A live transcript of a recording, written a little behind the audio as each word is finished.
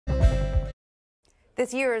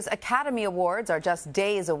This year's Academy Awards are just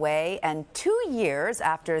days away, and 2 years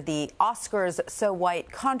after the Oscars So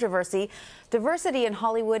White controversy, diversity in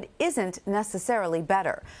Hollywood isn't necessarily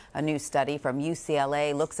better. A new study from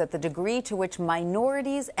UCLA looks at the degree to which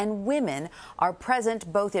minorities and women are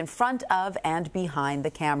present both in front of and behind the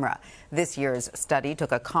camera. This year's study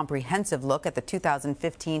took a comprehensive look at the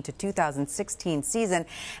 2015 to 2016 season,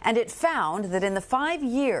 and it found that in the 5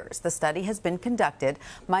 years the study has been conducted,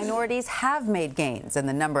 minorities have made gains in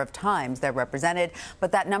the number of times they're represented,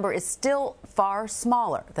 but that number is still far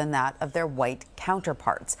smaller than that of their white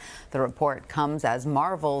counterparts. The report comes as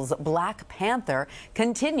Marvel's Black Panther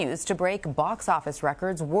continues to break box office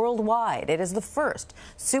records worldwide. It is the first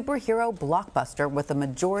superhero blockbuster with a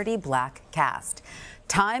majority black cast.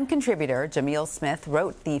 Time contributor Jamil Smith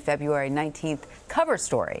wrote the February 19th cover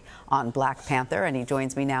story on Black Panther, and he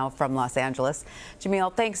joins me now from Los Angeles.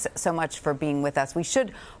 Jamil, thanks so much for being with us. We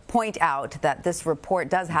should point out that this report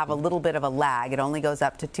does have a little bit of a lag. It only goes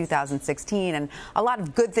up to 2016, and a lot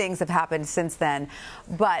of good things have happened since then.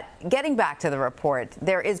 But getting back to the report,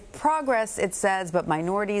 there is progress, it says, but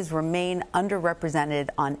minorities remain underrepresented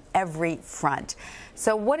on every front.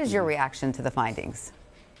 So what is your reaction to the findings?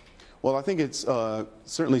 Well, I think it's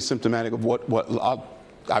certainly symptomatic of what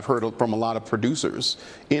I've heard from a lot of producers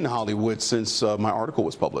in Hollywood since my article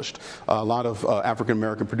was published. A lot of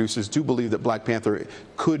African-American producers do believe that Black Panther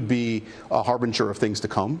could be a harbinger of things to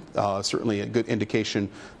come. Certainly a good indication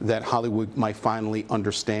that Hollywood might finally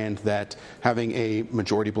understand that having a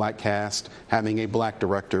majority black cast, having a black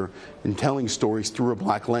director, and telling stories through a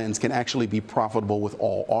black lens can actually be profitable with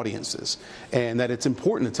all audiences, and that it's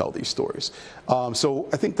important to tell these stories. So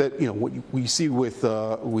I think that, what we see with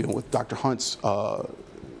Dr. Hunt's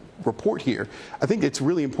report here, I think it's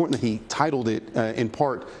really important that he titled it in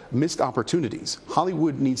part "Missed Opportunities."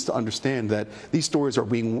 Hollywood needs to understand that these stories are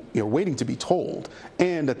waiting to be told,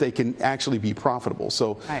 and that they can actually be profitable.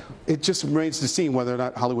 So It just remains to see whether or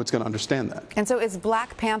not Hollywood's going to understand that. And so is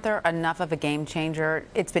Black Panther enough of a game changer?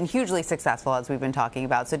 It's been hugely successful, as we've been talking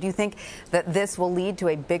about. So do you think that this will lead to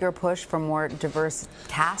a bigger push for more diverse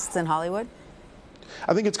casts in Hollywood?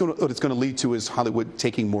 I think what it's going to lead to is Hollywood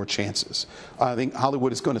taking more chances. I think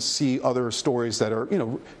Hollywood is going to see other stories that are,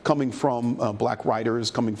 coming from black writers,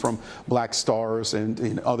 coming from black stars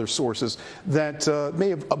and other sources that may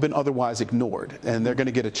have been otherwise ignored, and they're going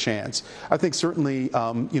to get a chance. I think certainly,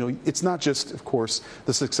 it's not just, of course,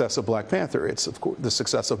 the success of Black Panther. It's, of course, the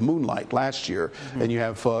success of Moonlight last year, and you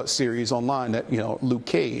have a series online that, Luke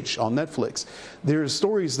Cage on Netflix. There's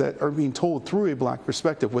stories that are being told through a black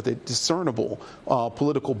perspective with a discernible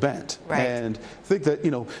political bent. Right. And I think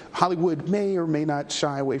that, Hollywood may or may not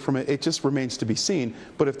shy away from it. It just remains to be seen.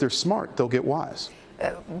 But if they're smart, they'll get wise.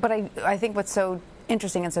 But I think what's so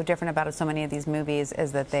interesting and so different about so many of these movies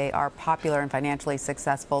is that they are popular and financially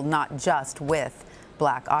successful, not just with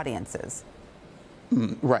black audiences.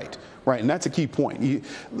 Right, and that's a key point.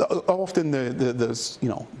 Often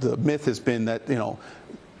the myth has been that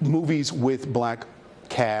movies with black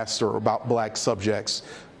casts or about black subjects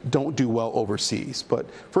don't do well overseas. But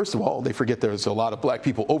first of all, they forget there's a lot of black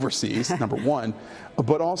people overseas, number one.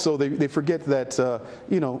 But also they forget that,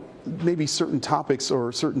 maybe certain topics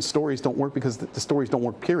or certain stories don't work because the stories don't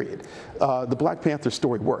work, period. The Black Panther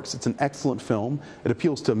story works. It's an excellent film. It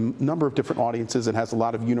appeals to a number of different audiences and has a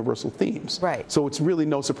lot of universal themes. Right. So it's really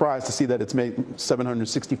no surprise to see that it's made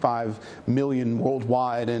 $765 million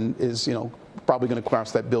worldwide and is, probably going to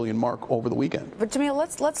cross that billion mark over the weekend. But Jamil,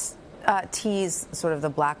 let's tease sort of the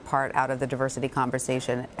black part out of the diversity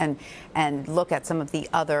conversation and look at some of the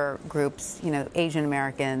other groups, Asian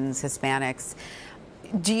Americans, Hispanics.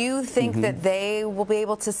 Do you think that they will be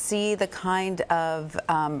able to see the kind of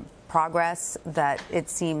progress that it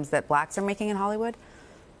seems that blacks are making in Hollywood?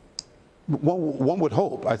 One would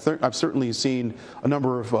hope. I've certainly seen a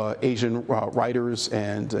number of Asian writers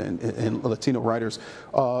and Latino writers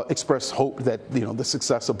express hope that the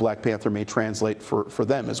success of Black Panther may translate for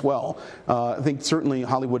them as well. I think certainly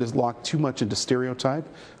Hollywood is locked too much into stereotype,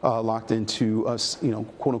 locked into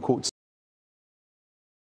quote unquote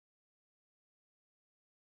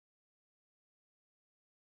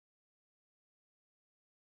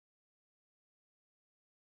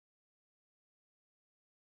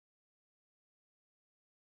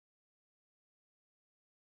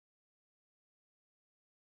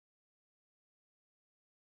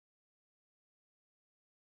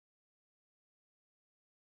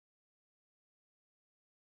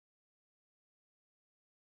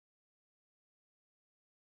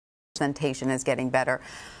representation is getting better.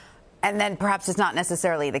 And then perhaps it's not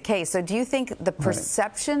necessarily the case. So do you think the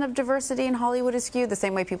perception of diversity in Hollywood is skewed the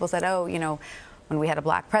same way people said, oh, when we had a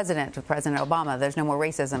black president, with President Obama. There's no more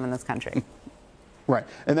racism in this country. Right,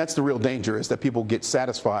 and that's the real danger, is that people get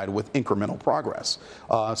satisfied with incremental progress.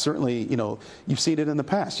 Certainly, you've seen it in the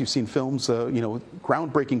past. You've seen films,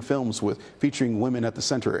 groundbreaking films featuring women at the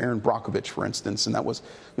center. Erin Brockovich, for instance, and that was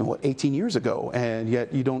 18 years ago, and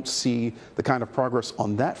yet you don't see the kind of progress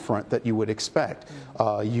on that front that you would expect.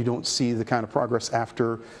 You don't see the kind of progress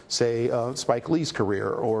after, say, Spike Lee's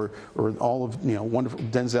career, or all of wonderful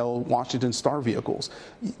Denzel Washington star vehicles.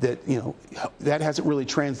 That hasn't really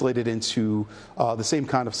translated into the same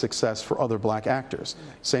kind of success for other black actors.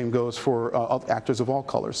 Same goes for actors of all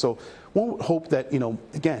colors. So one would hope that,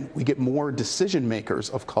 again, we get more decision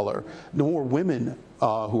makers of color, more women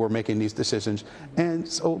who are making these decisions, and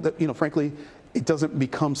so that, frankly, it doesn't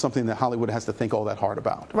become something that Hollywood has to think all that hard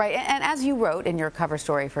about. Right, and as you wrote in your cover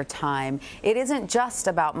story for Time, it isn't just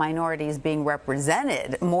about minorities being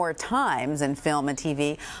represented more times in film and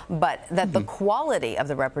TV, but that the quality of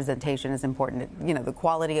the representation is important, the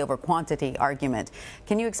quality over quantity argument.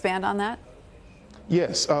 Can you expand on that?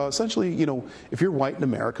 Yes, essentially, if you're white in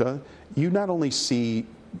America, you not only see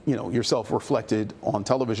yourself reflected on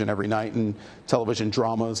television every night in television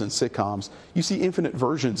dramas and sitcoms, you see infinite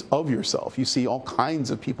versions of yourself. You see all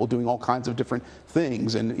kinds of people doing all kinds of different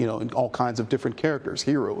things, and and all kinds of different characters,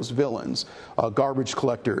 heroes, villains, garbage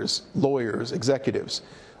collectors, lawyers, executives.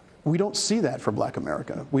 We don't see that for Black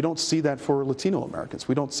America. We don't see that for Latino Americans.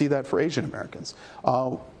 We don't see that for Asian Americans.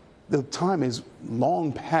 The time is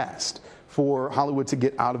long past for Hollywood to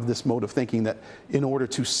get out of this mode of thinking that in order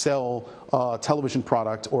to sell a television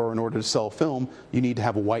product or in order to sell film, you need to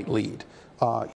have a white lead.